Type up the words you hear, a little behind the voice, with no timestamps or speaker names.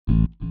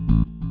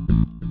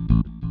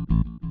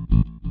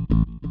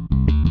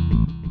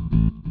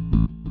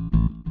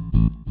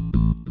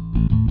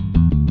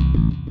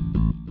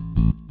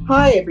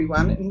Hi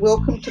everyone, and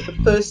welcome to the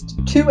first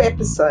two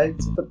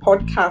episodes of the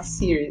podcast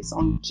series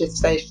on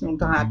gestational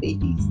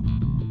diabetes.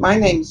 My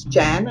name is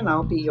Jan and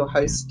I'll be your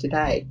host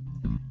today.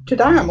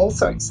 Today I'm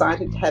also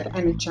excited to have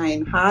Anna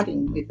Jane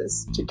Harding with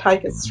us to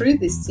take us through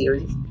this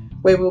series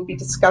where we'll be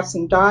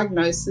discussing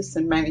diagnosis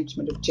and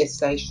management of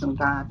gestational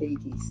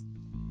diabetes.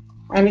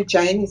 Anna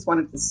Jane is one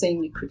of the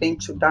senior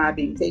credentialed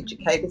diabetes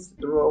educators at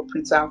the Royal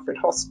Prince Alfred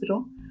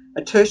Hospital,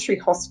 a tertiary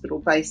hospital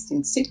based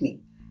in Sydney,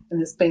 and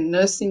has been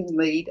nursing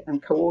lead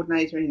and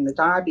coordinator in the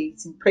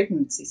Diabetes in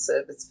Pregnancy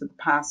Service for the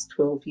past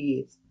 12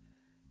 years.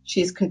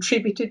 She has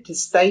contributed to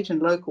state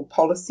and local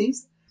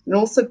policies and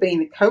also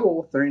been a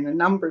co-author in a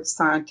number of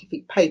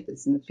scientific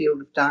papers in the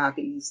field of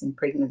diabetes in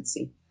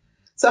pregnancy.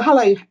 So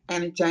hello,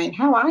 Anna Jane,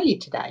 how are you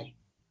today?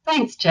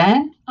 Thanks,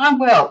 Jan. I'm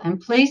well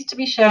and pleased to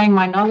be sharing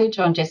my knowledge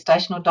on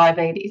gestational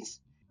diabetes.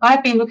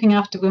 I've been looking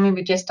after women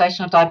with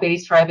gestational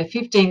diabetes for over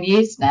 15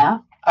 years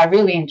now. I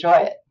really enjoy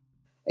it.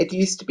 It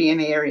used to be an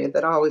area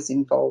that I was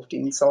involved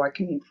in, so I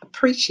can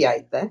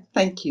appreciate that.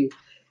 Thank you.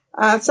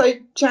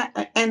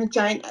 Anna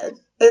Jane,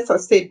 as I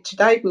said,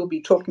 today we'll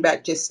be talking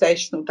about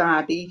gestational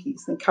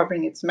diabetes and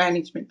covering its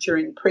management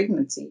during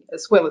pregnancy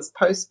as well as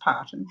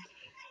postpartum.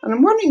 And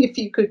I'm wondering if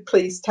you could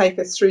please take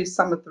us through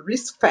some of the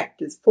risk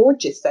factors for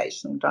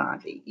gestational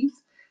diabetes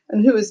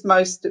and who is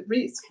most at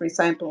risk. For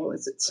example,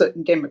 is it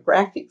certain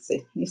demographics,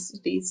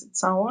 ethnicities, and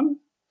so on,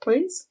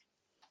 please?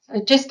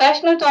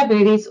 Gestational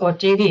diabetes, or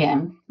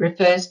GDM,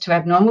 refers to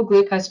abnormal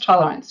glucose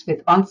tolerance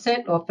with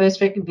onset or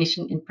first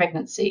recognition in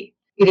pregnancy.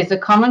 It is a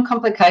common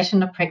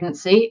complication of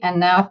pregnancy and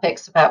now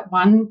affects about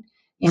 1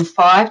 in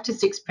 5 to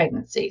 6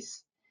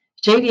 pregnancies.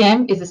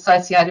 GDM is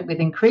associated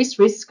with increased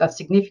risk of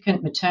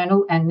significant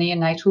maternal and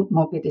neonatal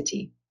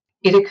morbidity.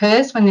 It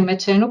occurs when the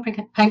maternal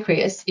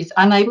pancreas is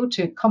unable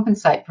to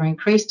compensate for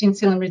increased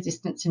insulin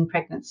resistance in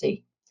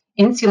pregnancy.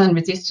 Insulin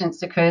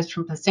resistance occurs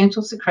from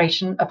placental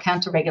secretion of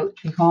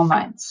counter-regulatory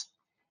hormones.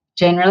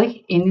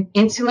 Generally,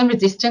 insulin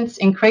resistance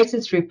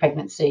increases through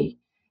pregnancy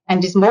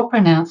and is more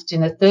pronounced in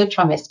the third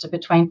trimester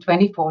between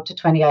 24 to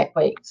 28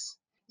 weeks.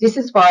 This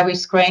is why we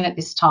screen at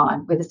this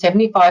time with a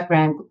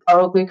 75-gram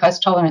oral glucose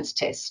tolerance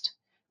test,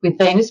 with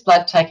venous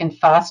blood taken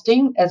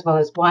fasting as well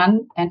as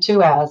 1 and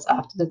 2 hours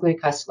after the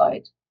glucose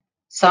load.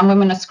 Some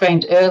women are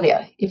screened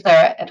earlier if they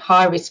are at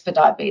high risk for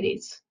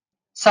diabetes.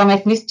 Some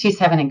ethnicities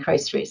have an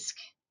increased risk.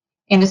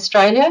 In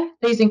Australia,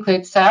 these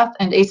include South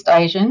and East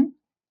Asian,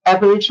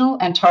 Aboriginal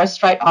and Torres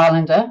Strait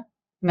Islander,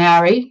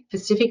 Maori,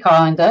 Pacific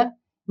Islander,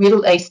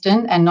 Middle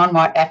Eastern and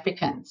non-white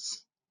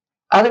Africans.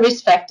 Other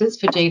risk factors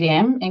for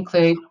GDM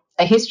include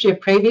a history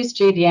of previous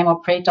GDM or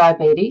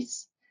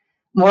pre-diabetes,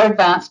 more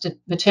advanced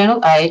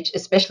maternal age,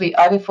 especially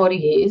over 40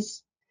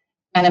 years,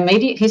 an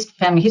immediate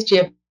family history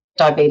of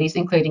diabetes,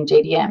 including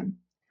GDM.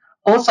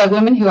 Also,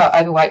 women who are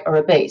overweight or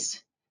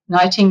obese,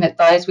 noting that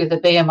those with a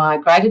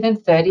BMI greater than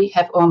 30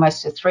 have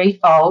almost a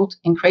 3-fold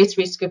increased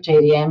risk of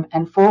GDM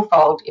and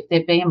 4-fold if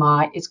their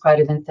BMI is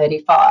greater than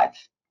 35.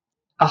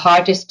 A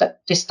high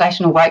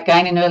gestational weight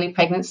gain in early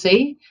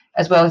pregnancy,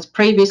 as well as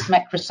previous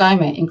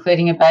macrosoma,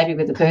 including a baby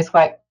with a birth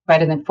weight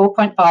greater than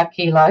 4.5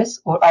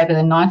 kilos or over the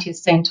 90th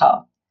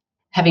centile,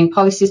 having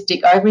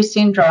polycystic ovary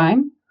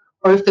syndrome,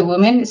 or if the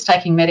woman is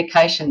taking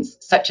medications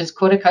such as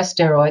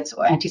corticosteroids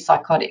or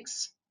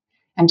antipsychotics.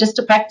 And just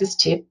a practice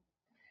tip,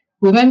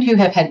 women who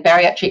have had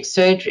bariatric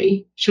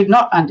surgery should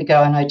not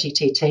undergo an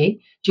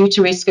OGTT due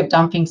to risk of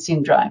dumping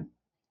syndrome.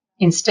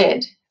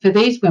 Instead, for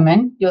these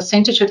women, your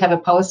centre should have a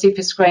policy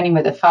for screening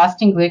with a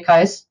fasting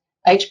glucose,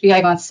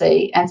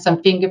 HbA1c and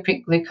some finger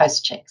prick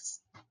glucose checks.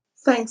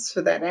 Thanks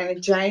for that, Anna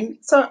Jane.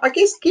 So I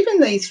guess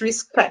given these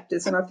risk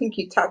factors, and I think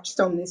you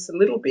touched on this a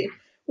little bit,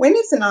 when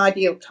is an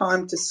ideal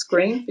time to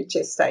screen for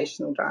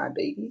gestational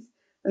diabetes?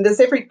 And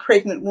does every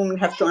pregnant woman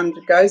have to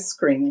undergo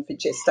screening for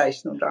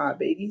gestational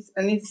diabetes?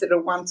 And is it a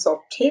once-off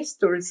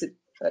test or is it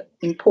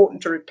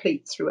important to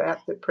repeat throughout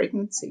the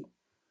pregnancy?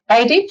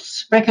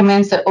 ADIPS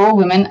recommends that all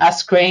women are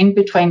screened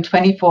between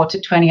 24 to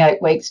 28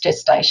 weeks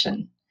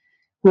gestation.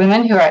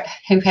 Women who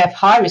have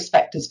high risk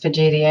factors for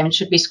GDM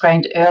should be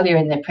screened earlier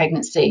in their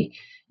pregnancy,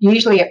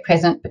 usually at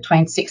present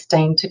between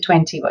 16 to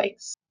 20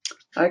 weeks.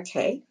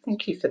 Okay,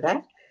 thank you for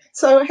that.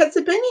 So has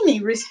there been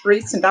any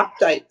recent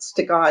updates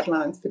to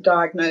guidelines for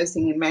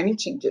diagnosing and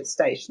managing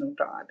gestational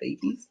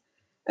diabetes?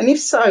 And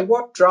if so,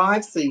 what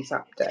drives these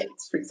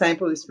updates? For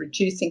example, is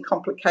reducing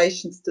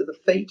complications to the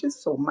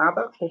fetus or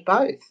mother or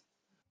both?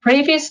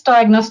 Previous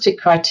diagnostic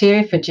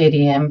criteria for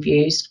GDM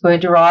used were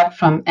derived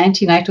from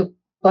antenatal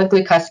blood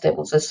glucose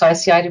levels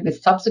associated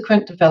with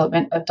subsequent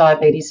development of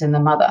diabetes in the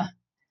mother.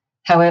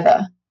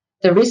 However,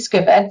 the risk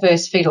of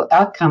adverse fetal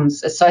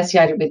outcomes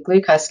associated with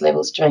glucose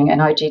levels during an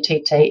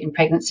OGTT in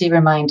pregnancy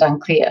remained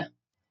unclear.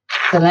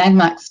 The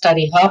landmark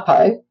study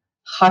HARPO,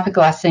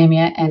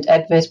 Hyperglycemia and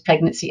Adverse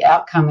Pregnancy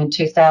Outcome in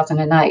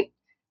 2008,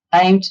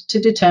 aimed to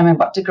determine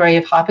what degree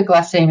of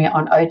hyperglycemia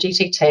on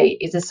OGTT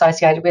is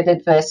associated with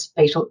adverse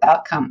fetal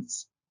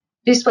outcomes.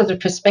 This was a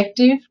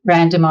prospective,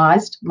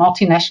 randomised,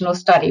 multinational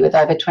study with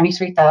over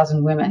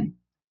 23,000 women.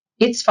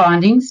 Its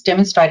findings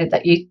demonstrated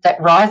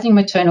that rising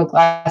maternal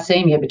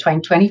glycemia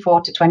between 24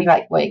 to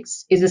 28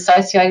 weeks is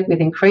associated with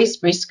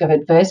increased risk of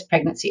adverse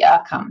pregnancy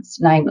outcomes,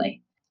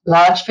 namely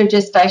large for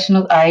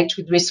gestational age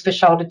with risk for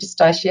shoulder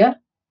dystocia,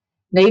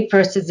 need for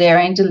a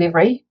caesarean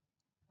delivery,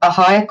 a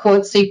higher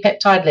cord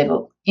C-peptide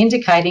level,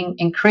 indicating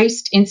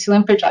increased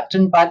insulin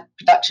production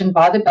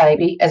by the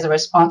baby as a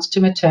response to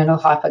maternal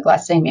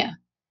hypoglycemia,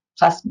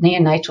 plus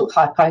neonatal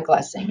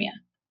hypoglycemia.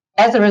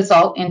 As a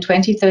result, in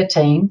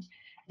 2013,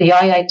 the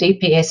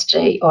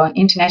IADPSG, or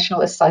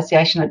International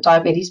Association of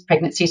Diabetes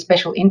Pregnancy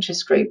Special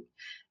Interest Group,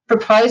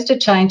 proposed a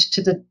change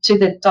to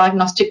the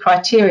diagnostic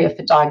criteria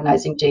for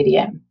diagnosing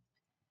GDM.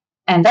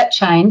 And that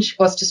change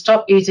was to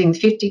stop using the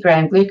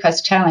 50-gram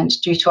glucose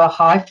challenge due to a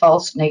high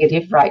false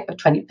negative rate of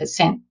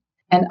 20%,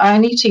 and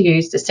only to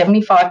use the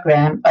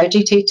 75-gram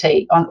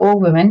OGTT on all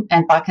women,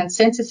 and by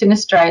consensus in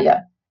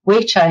Australia,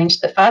 we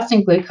changed the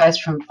fasting glucose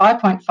from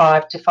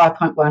 5.5 to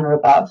 5.1 or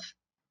above,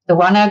 the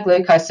 1-hour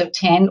glucose of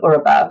 10 or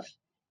above,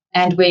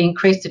 and we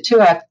increased the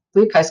 2-hour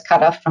glucose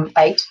cutoff from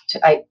 8 to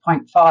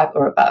 8.5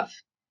 or above.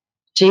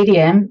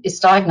 GDM is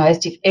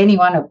diagnosed if any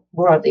one or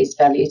more of these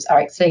values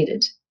are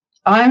exceeded.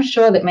 I am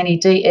sure that many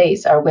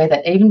DEs are aware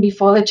that even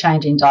before the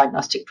change in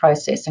diagnostic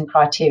process and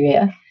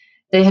criteria,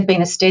 there had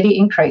been a steady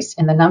increase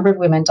in the number of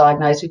women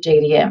diagnosed with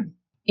GDM.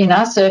 In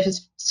our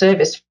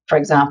service, for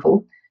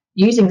example,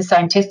 using the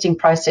same testing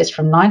process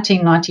from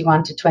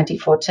 1991 to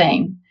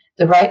 2014,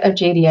 the rate of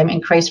GDM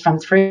increased from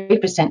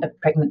 3% of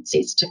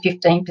pregnancies to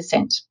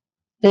 15%.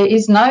 There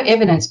is no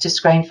evidence to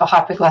screen for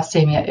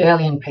hypoglycemia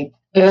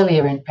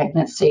earlier in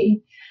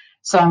pregnancy,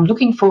 so I'm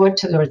looking forward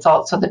to the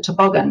results of the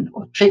toboggan,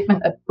 or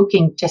treatment of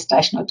booking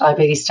gestational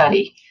diabetes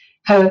study.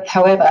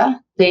 However,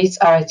 these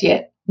are as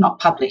yet not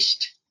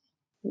published.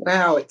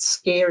 Wow, it's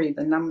scary.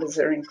 The numbers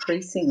are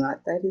increasing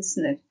like that,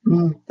 isn't it?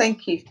 Mm.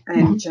 Thank you,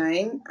 Anne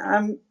Jane.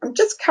 I'm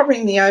just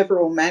covering the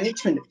overall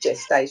management of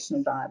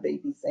gestational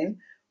diabetes then.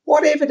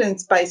 What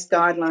evidence-based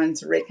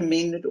guidelines are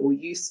recommended or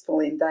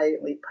useful in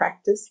daily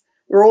practice?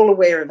 We're all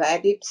aware of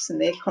ADIPS and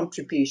their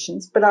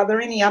contributions, but are there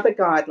any other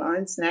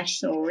guidelines,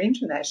 national or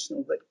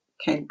international, that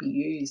can be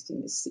used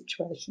in this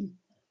situation?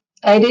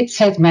 ADIPS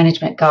has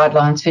management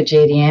guidelines for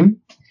GDM.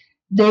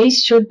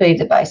 These should be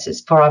the basis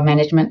for our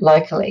management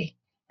locally,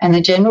 and the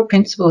general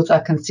principles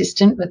are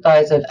consistent with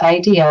those of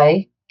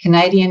ADA,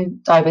 Canadian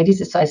Diabetes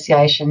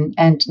Association,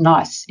 and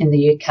NICE in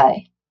the UK.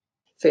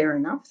 Fair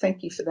enough.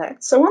 Thank you for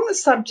that. So, on the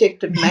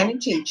subject of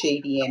managing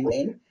GDM,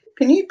 then,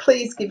 can you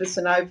please give us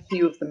an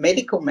overview of the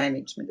medical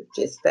management of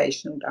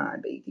gestational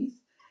diabetes?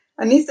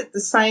 And is it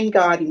the same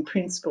guiding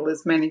principle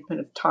as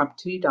management of type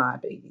 2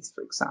 diabetes,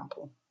 for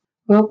example?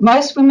 Well,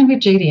 most women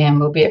with GDM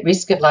will be at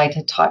risk of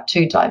later type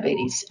 2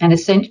 diabetes, and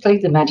essentially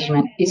the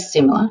management is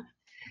similar.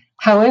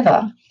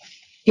 However,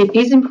 it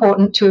is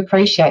important to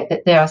appreciate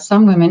that there are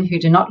some women who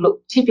do not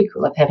look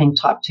typical of having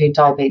type 2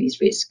 diabetes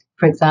risk,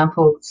 for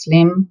example,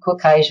 slim,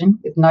 Caucasian,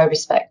 with no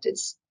risk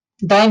factors.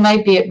 They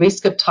may be at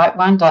risk of type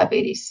 1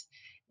 diabetes.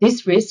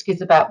 This risk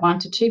is about 1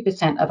 to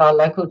 2% of our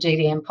local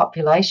GDM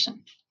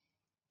population.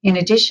 In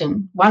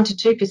addition, 1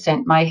 to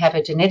 2% may have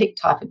a genetic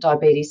type of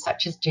diabetes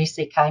such as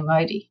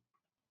GCK-MODY.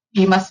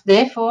 You must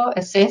therefore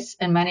assess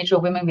and manage all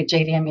women with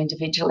GDM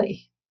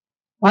individually.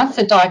 Once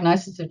the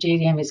diagnosis of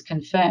GDM is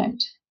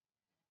confirmed,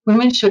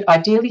 women should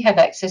ideally have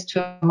access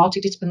to a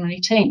multidisciplinary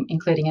team,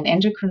 including an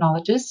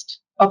endocrinologist,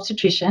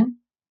 obstetrician,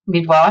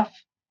 midwife,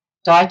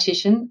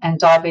 dietitian, and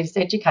diabetes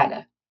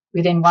educator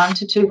within 1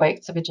 to 2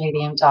 weeks of a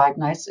GDM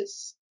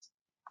diagnosis.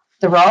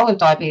 The role of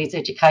diabetes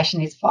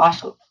education is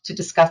vital to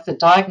discuss the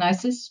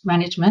diagnosis,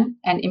 management,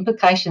 and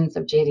implications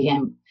of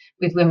GDM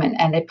with women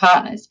and their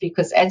partners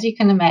because, as you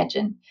can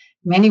imagine,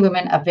 many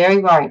women are very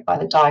worried by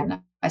the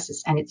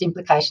diagnosis and its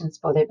implications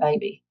for their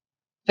baby.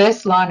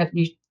 First line of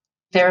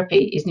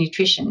therapy is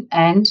nutrition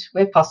and,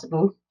 where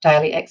possible,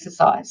 daily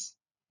exercise.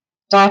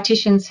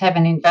 Dietitians have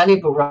an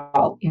invaluable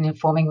role in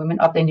informing women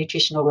of their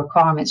nutritional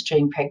requirements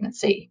during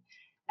pregnancy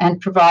and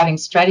providing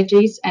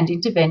strategies and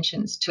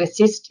interventions to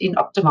assist in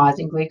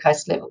optimising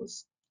glucose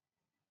levels.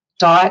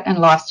 Diet and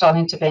lifestyle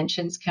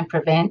interventions can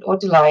prevent or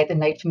delay the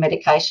need for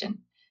medication,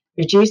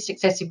 reduce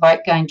excessive weight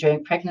gain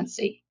during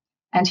pregnancy,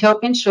 and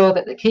help ensure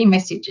that the key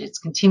messages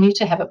continue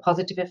to have a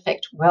positive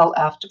effect well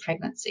after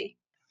pregnancy.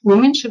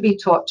 Women should be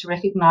taught to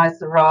recognise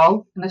the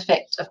role and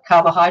effect of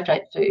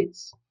carbohydrate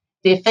foods,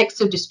 the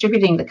effects of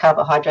distributing the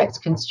carbohydrates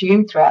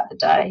consumed throughout the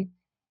day,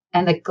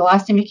 and the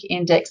glycemic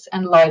index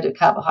and load of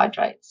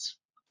carbohydrates.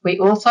 We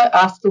also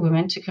ask the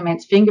women to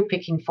commence finger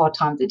picking 4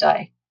 times a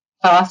day,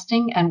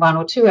 fasting, and 1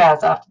 or 2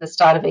 hours after the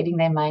start of eating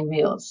their main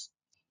meals.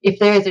 If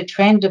there is a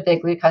trend of their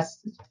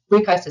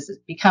glucoses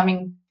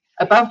becoming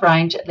above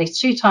range at least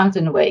 2 times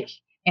in a week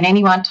in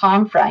any one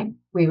time frame,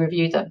 we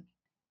review them.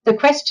 The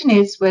question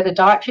is whether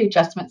dietary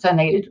adjustments are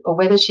needed or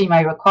whether she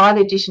may require the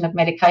addition of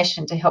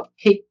medication to help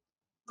keep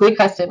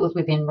glucose levels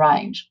within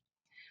range.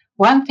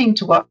 One thing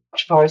to watch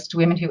for is to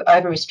women who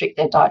over-restrict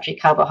their dietary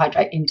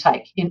carbohydrate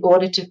intake in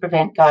order to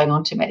prevent going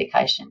on to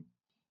medication.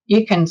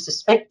 You can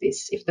suspect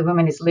this if the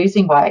woman is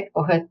losing weight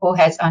or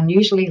has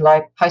unusually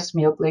low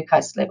post-meal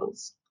glucose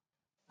levels.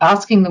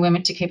 Asking the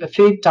women to keep a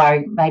food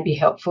diary may be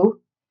helpful.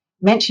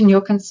 Mention your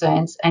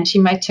concerns, and she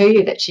may tell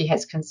you that she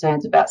has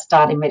concerns about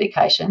starting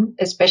medication,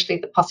 especially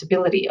the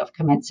possibility of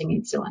commencing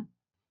insulin.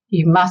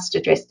 You must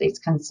address these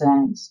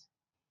concerns.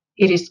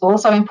 It is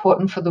also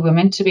important for the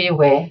women to be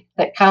aware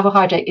that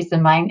carbohydrate is the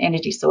main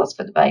energy source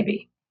for the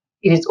baby.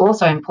 It is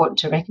also important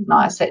to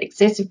recognise that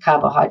excessive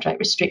carbohydrate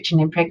restriction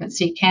in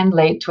pregnancy can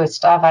lead to a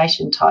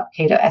starvation-type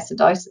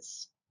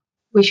ketoacidosis.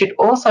 We should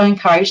also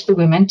encourage the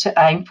women to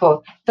aim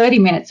for 30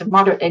 minutes of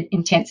moderate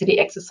intensity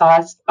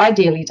exercise,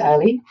 ideally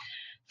daily.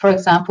 For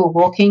example,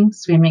 walking,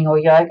 swimming, or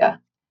yoga.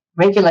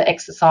 Regular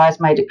exercise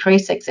may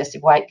decrease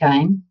excessive weight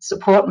gain,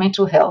 support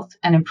mental health,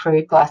 and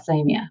improve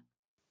glycemia.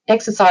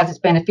 Exercise is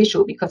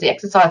beneficial because the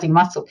exercising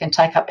muscle can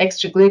take up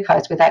extra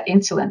glucose without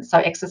insulin, so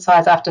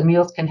exercise after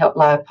meals can help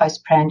lower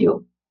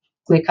postprandial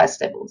glucose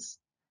levels.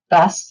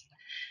 Thus,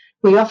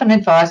 we often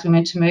advise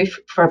women to move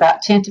for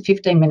about 10 to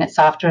 15 minutes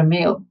after a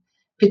meal,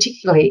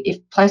 particularly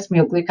if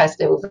post-meal glucose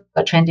levels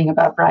are trending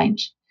above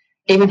range.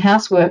 Even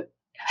housework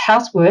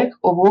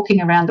or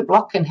walking around the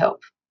block can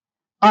help.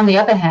 On the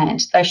other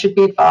hand, they should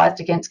be advised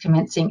against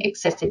commencing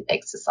excessive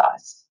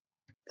exercise.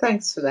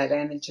 Thanks for that,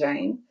 Anna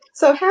Jane.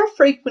 So, how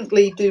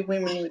frequently do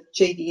women with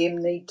GDM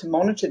need to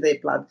monitor their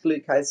blood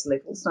glucose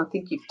levels? And I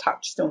think you've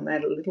touched on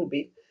that a little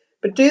bit.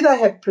 But do they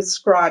have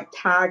prescribed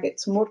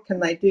targets, and what can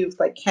they do if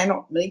they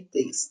cannot meet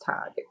these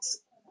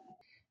targets?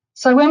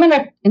 So women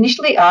are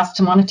initially asked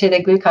to monitor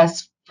their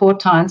glucose 4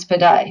 times per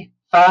day,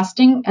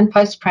 fasting and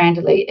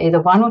postprandially,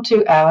 either 1 or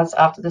 2 hours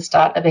after the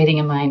start of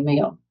eating a main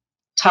meal.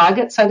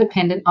 Targets are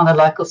dependent on the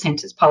local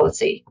centre's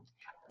policy.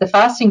 The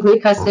fasting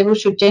glucose level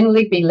should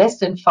generally be less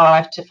than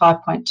 5 to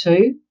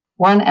 5.2,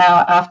 1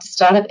 hour after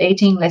start of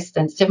eating less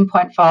than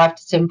 7.5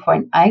 to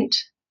 7.8,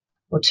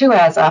 or 2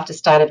 hours after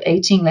start of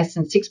eating less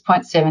than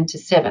 6.7 to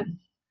 7.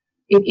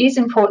 It is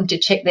important to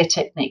check their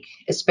technique,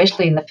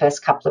 especially in the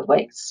first couple of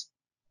weeks.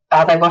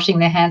 Are they washing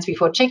their hands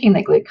before checking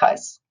their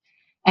glucose?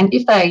 And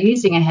if they are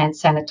using a hand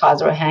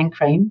sanitizer or hand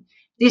cream,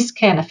 this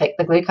can affect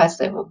the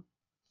glucose level.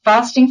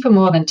 Fasting for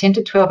more than 10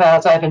 to 12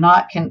 hours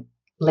overnight can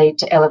lead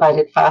to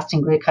elevated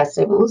fasting glucose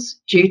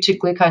levels due to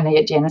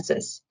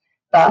gluconeogenesis.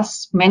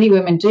 Thus, many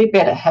women do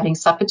better having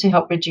supper to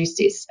help reduce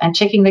this and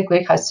checking their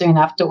glucose soon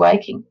after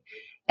waking,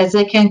 as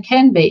there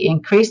can be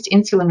increased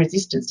insulin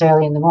resistance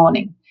early in the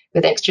morning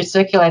with extra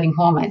circulating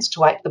hormones to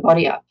wake the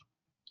body up.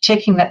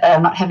 Checking that they are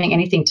not having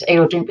anything to eat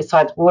or drink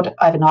besides water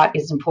overnight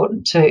is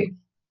important too.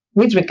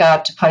 With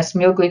regard to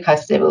post-meal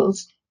glucose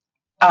levels,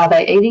 are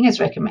they eating as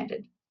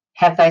recommended?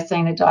 Have they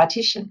seen a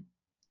dietitian?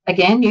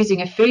 Again,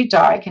 using a food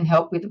diary can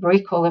help with the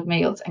recall of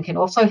meals and can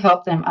also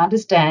help them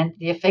understand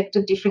the effect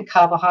of different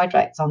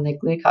carbohydrates on their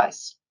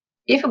glucose.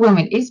 If a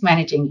woman is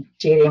managing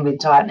GDM with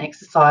diet and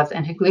exercise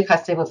and her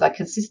glucose levels are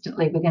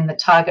consistently within the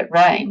target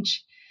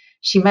range,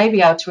 she may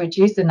be able to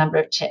reduce the number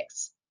of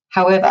checks.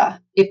 However,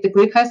 if the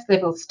glucose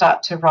levels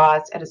start to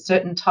rise at a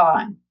certain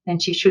time, then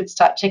she should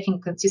start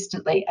checking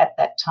consistently at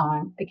that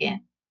time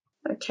again.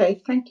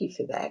 Okay, thank you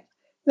for that.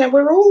 Now,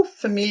 we're all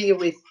familiar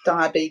with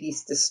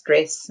diabetes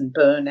distress and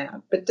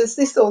burnout, but does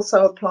this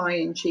also apply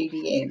in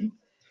GDM?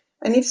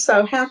 And if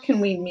so, how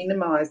can we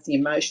minimise the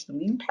emotional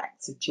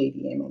impacts of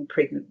GDM on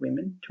pregnant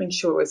women to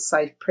ensure a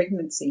safe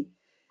pregnancy?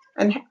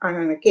 And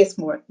I guess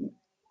more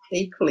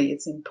equally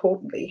as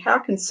importantly, how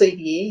can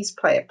CDEs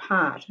play a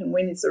part, and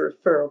when is a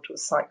referral to a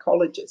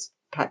psychologist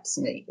perhaps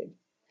needed?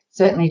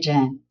 Certainly,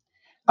 Jan.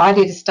 I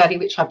did a study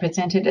which I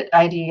presented at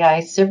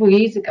ADA several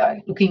years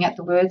ago, looking at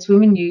the words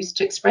women use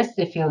to express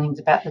their feelings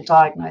about the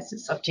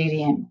diagnosis of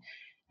GDM.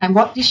 And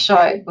what this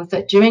showed was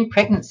that during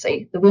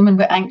pregnancy, the women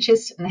were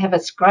anxious and have a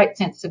great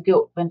sense of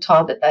guilt when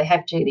told that they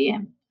have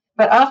GDM.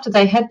 But after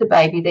they had the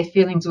baby, their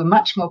feelings were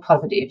much more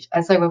positive,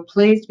 as they were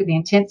pleased with the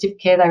intensive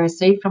care they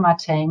received from our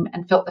team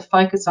and felt the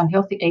focus on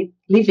healthy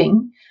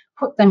living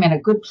put them in a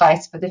good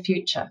place for the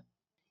future.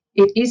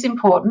 It is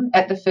important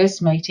at the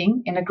first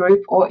meeting, in a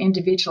group or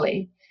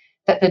individually,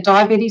 that the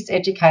diabetes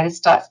educator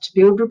starts to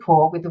build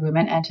rapport with the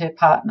woman and her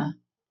partner.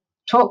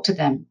 Talk to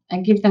them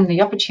and give them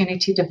the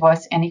opportunity to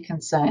voice any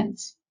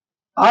concerns.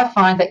 I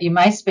find that you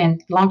may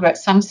spend longer at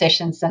some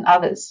sessions than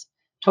others,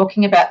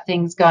 talking about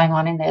things going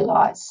on in their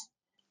lives.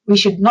 We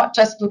should not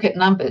just look at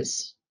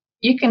numbers.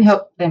 You can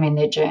help them in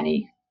their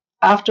journey.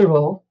 After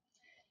all,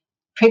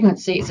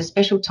 pregnancy is a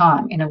special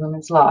time in a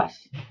woman's life.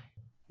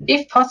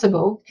 If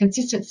possible,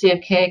 consistency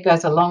of care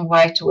goes a long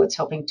way towards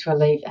helping to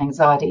alleviate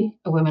anxiety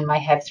a woman may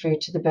have through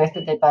to the birth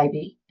of their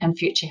baby and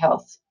future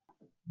health.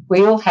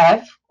 We all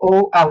have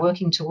or are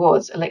working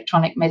towards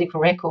electronic medical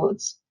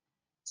records,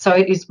 so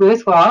it is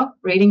worthwhile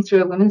reading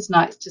through a woman's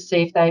notes to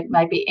see if there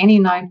may be any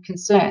known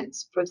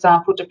concerns, for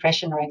example,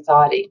 depression or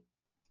anxiety.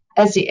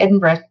 As the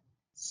Edinburgh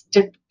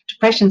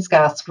Depression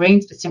Scale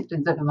screens for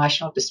symptoms of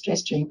emotional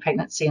distress during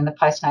pregnancy and the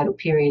postnatal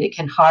period, it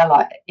can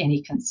highlight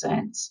any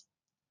concerns.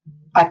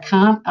 I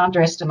can't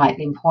underestimate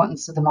the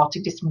importance of the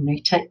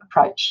multidisciplinary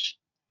approach.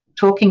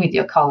 Talking with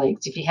your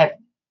colleagues if you have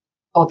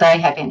or they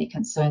have any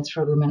concerns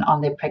for a woman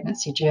on their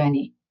pregnancy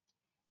journey.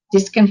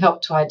 This can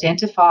help to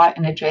identify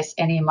and address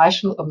any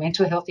emotional or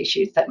mental health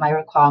issues that may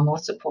require more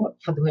support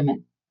for the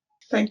women.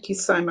 Thank you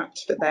so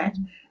much for that.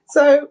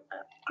 So,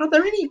 are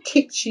there any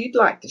tips you'd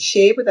like to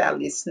share with our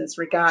listeners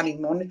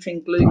regarding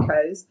monitoring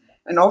glucose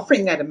and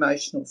offering that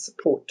emotional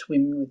support to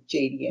women with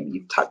GDM?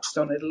 You've touched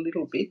on it a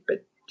little bit,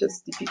 but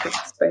just if you could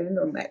expand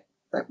on that,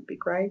 that would be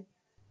great.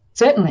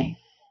 Certainly,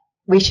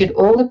 we should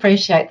all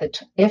appreciate the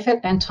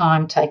effort and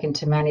time taken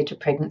to manage a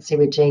pregnancy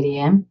with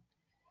GDM.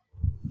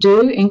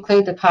 Do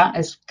include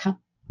the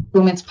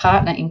woman's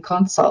partner in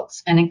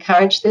consults and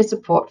encourage their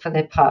support for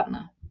their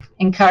partner.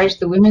 Encourage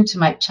the women to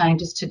make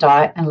changes to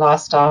diet and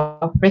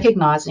lifestyle,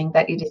 recognising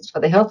that it is for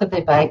the health of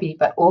their baby,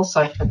 but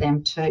also for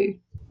them too.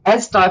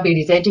 As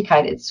diabetes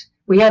educators,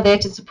 we are there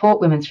to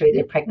support women through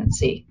their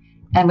pregnancy,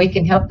 and we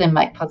can help them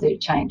make positive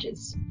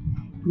changes.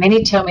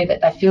 Many tell me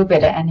that they feel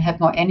better and have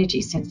more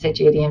energy since their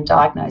GDM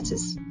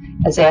diagnosis,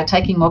 as they are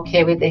taking more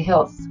care with their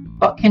health.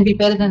 What can be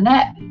better than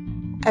that?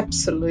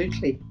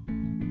 Absolutely.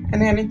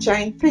 And Anna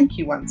Jane, thank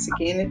you once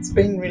again. It's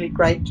been really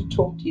great to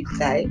talk to you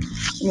today. And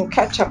we'll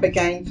catch up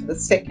again for the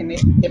second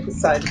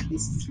episode of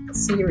this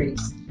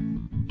series.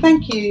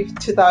 Thank you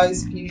to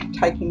those of you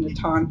taking the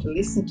time to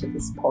listen to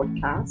this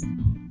podcast.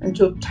 And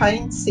to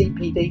obtain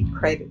CPD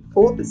credit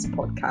for this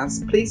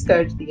podcast, please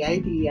go to the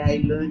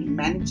ADEA Learning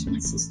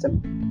Management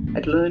System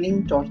at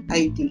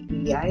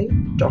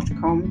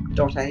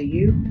learning.adea.com.au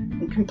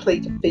and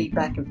complete a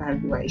feedback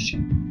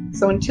evaluation.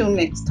 So until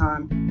next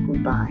time,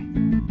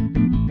 goodbye.